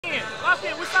lock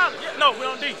in. We solid. Yeah. No, we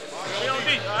on D. We on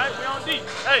D. All right, we on D.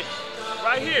 Hey,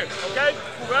 right here, okay?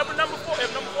 Whoever number 4, if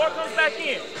number 4 comes back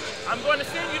in, I'm going to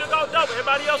send you to go double.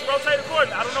 Everybody else rotate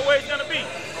accordingly. I don't know where he's going to be,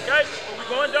 okay? But we're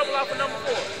going double out for number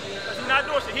 4. Because he's not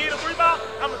doing shit. He hit a 3 ball,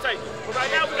 I'm going to take it. But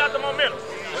right now, we got the momentum.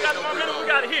 We got the momentum, we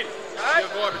got to hit it. All right?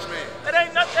 You're a garbage man. It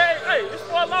ain't nothing. Hey, it's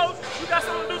 4 lows. You got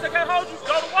some of the dudes that can't hold you.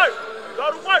 Go to work. Go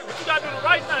to work. But you got to do the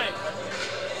right thing.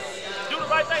 Do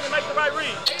the right thing and make the right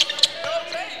read.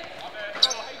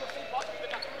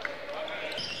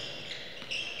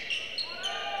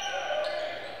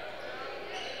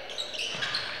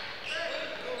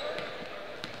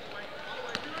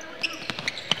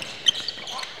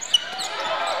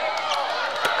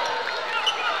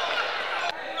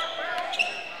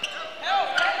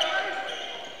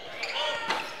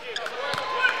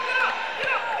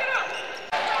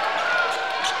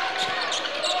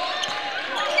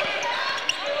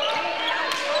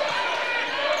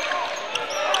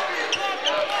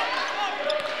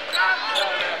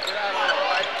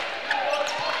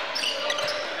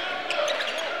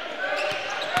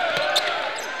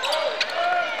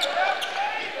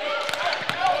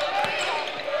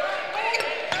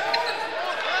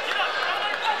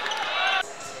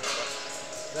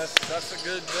 That's a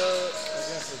good dub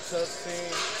against a tough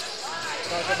team.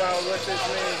 Talk about what this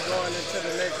means going into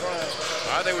the next round.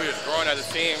 I think we're just growing as a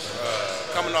team,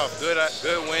 coming off good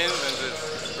wins and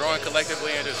just growing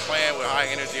collectively and just playing with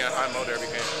high energy and high motor every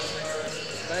game.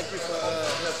 Thank you for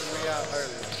helping me out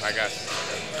earlier. I got you.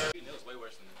 It was way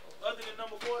worse than that. Other than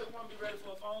number 4, they want to be ready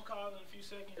for a phone call in a few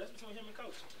seconds. That's between him and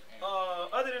coach.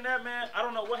 Other than that, man, I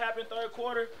don't know what happened third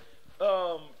quarter.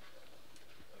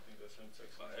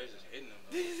 They just hitting them.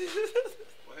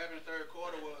 What happened in the third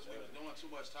quarter was we was doing too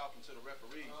much talking to the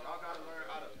referees. Y'all got to learn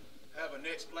how to have a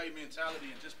next play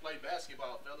mentality and just play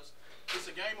basketball, fellas. It's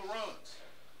a game of runs.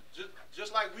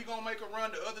 Just like we gonna make a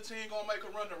run, the other team gonna make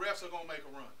a run, the refs are gonna make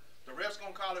a run. The refs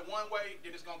gonna call it one way,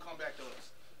 then it's gonna come back to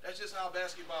us. That's just how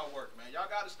basketball works, man. Y'all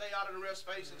got to stay out of the ref's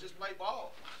face and just play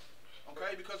ball.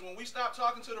 Okay? Because when we stop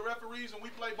talking to the referees and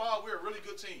we play ball, we're a really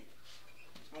good team.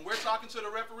 When we're talking to the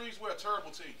referees, we're a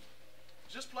terrible team.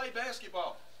 Just play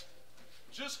basketball.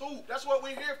 Just hoop. That's what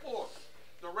we're here for.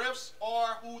 The refs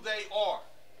are who they are.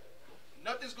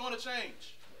 Nothing's going to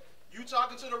change. You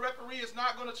talking to the referee is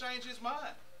not going to change his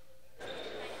mind.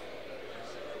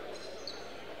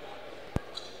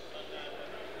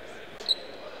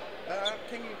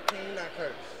 Can you not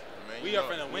curse? Man, we are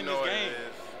finna win this game.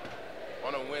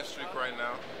 On a win streak right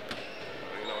now.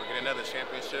 You know, get another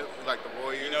championship like the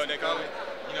Warriors. You know they call it.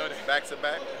 You know back to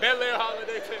back. Bellaire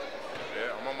holiday tip.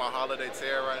 Yeah, I'm on my holiday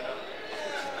tear right now.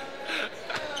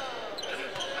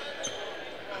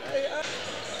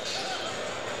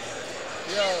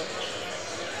 Yo,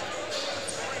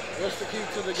 what's the key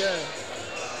to the game?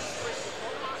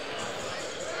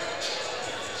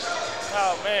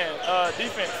 Oh man,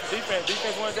 defense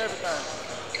wins everything.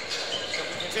 If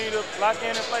we continue to lock in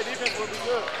and play defense, we'll be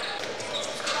good.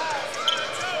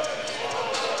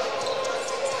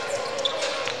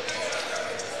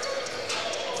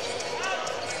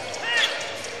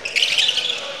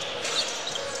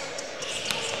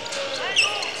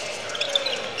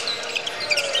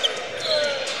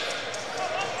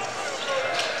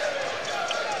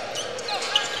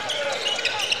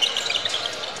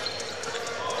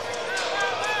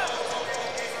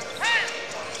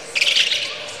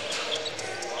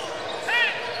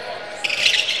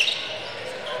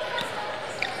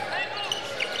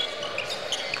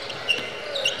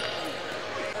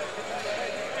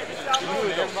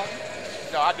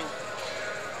 No, I do.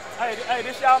 Hey,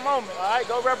 this y'all moment, all right?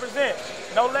 Go represent.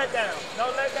 No letdown. No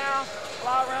letdown.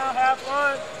 Fly around, have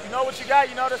fun. You know what you got.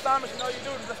 You know the assignments. You know what you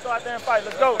do. Let's go out there and fight.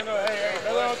 Let's go. Hey,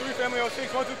 Bellaire on 3, family on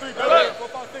 6. 1, 2, 3. Bellaire 4,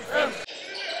 5, 6. Family.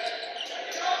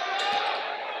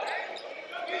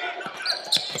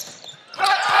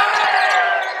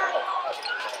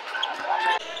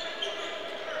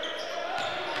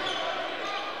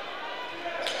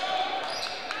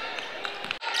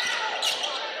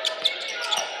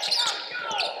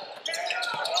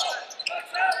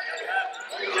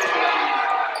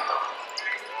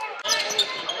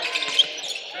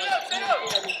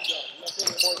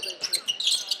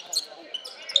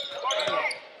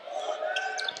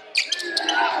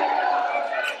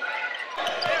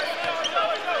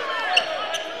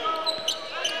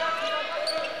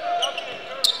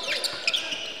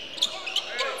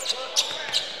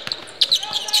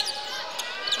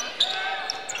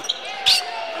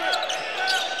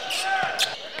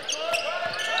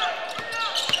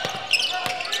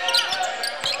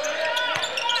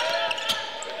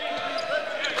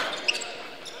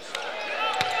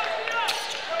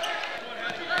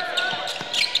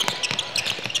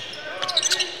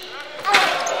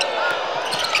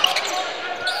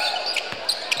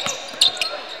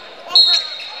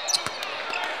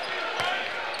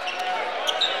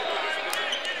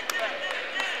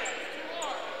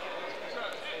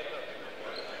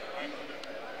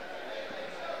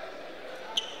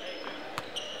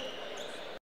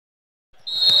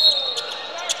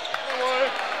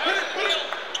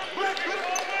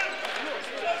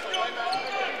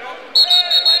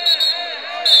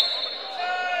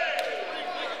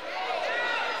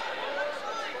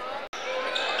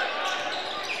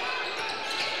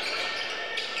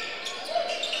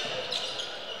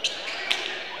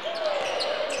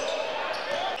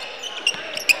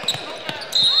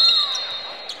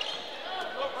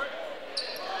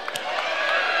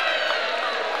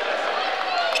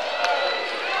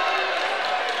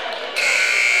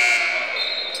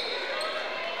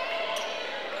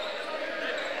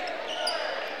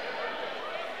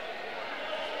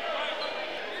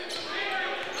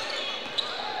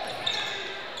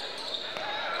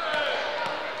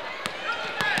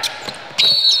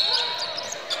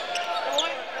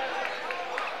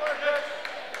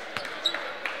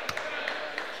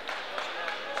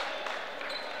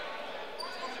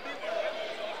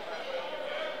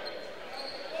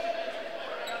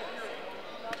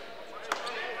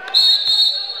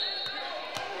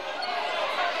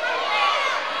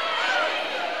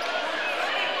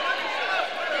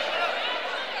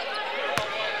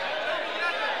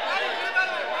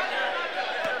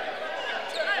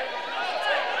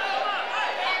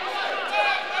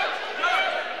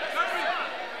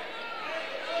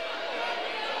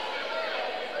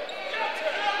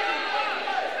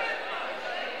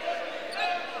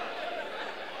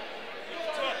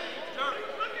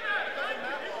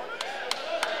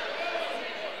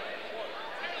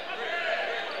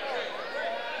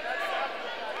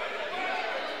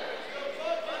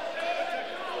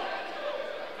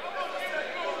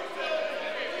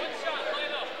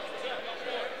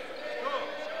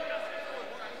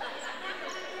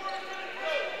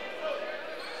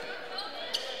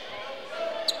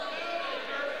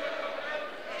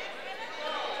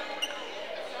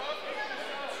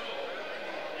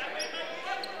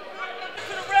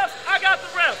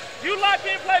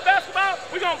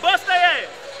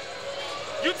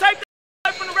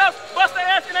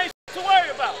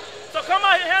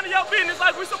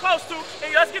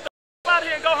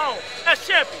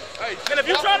 Hey, And if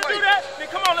you try to do that, then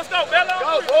come on, let's go, Bella.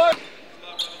 Go, boy.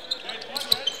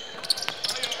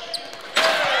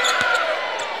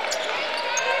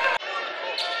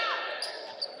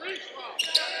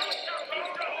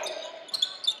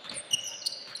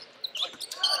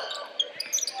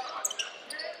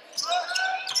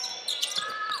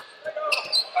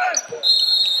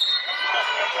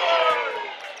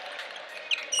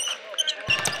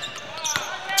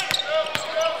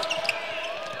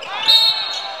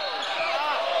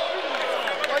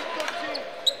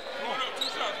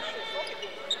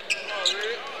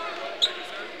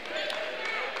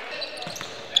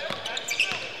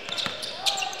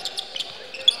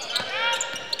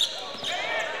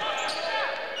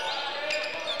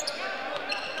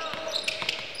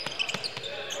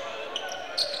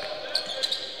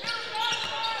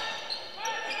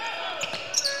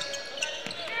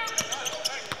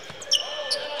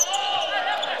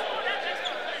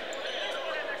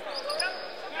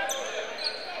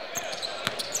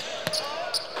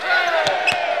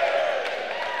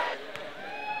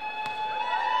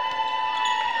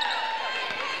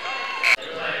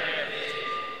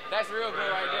 That's real good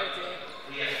right there, team.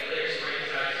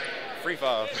 Free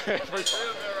fall. Real good right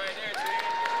there, team.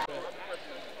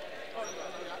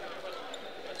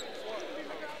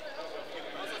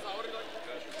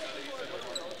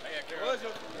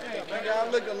 Man, y'all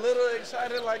look a little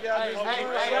excited like y'all just won.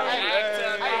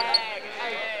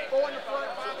 Go in the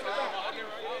front, five to the back.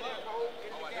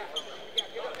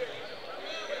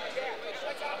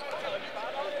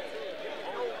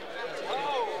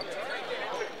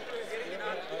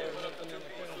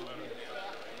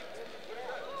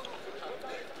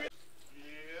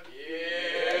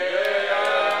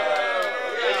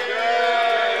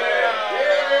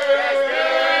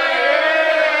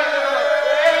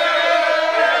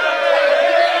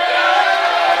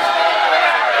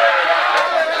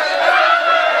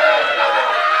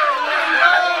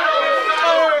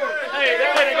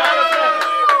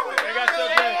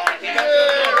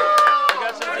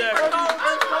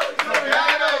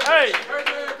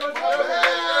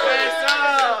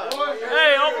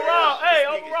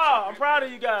 I'm proud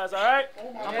of you guys, all right?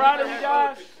 I'm proud of you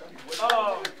guys.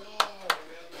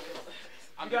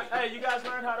 You guys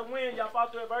learned how to win. Y'all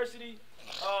fought through adversity.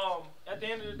 At the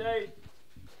end of the day,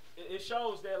 it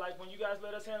shows that, like, when you guys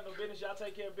let us handle the business, y'all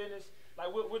take care of business.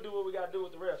 Like, we'll do what we got to do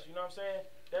with the refs. You know what I'm saying?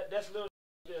 That's a little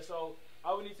there. So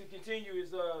all we need to continue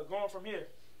is going from here.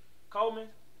 Coleman,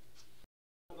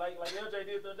 like LJ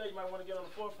did the other day, you might want to get on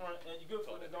the forefront, and you good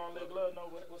for it to go and let Glove know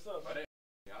what's up, man.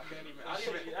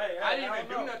 I didn't even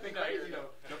do nothing crazy though.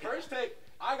 The first take,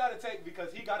 I got a take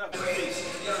because he got up. That's the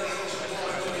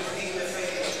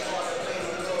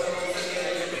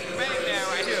main man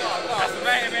right here. That's the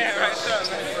main man right there,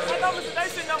 man. I know, Mr. They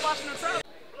sitting up watching the trailer.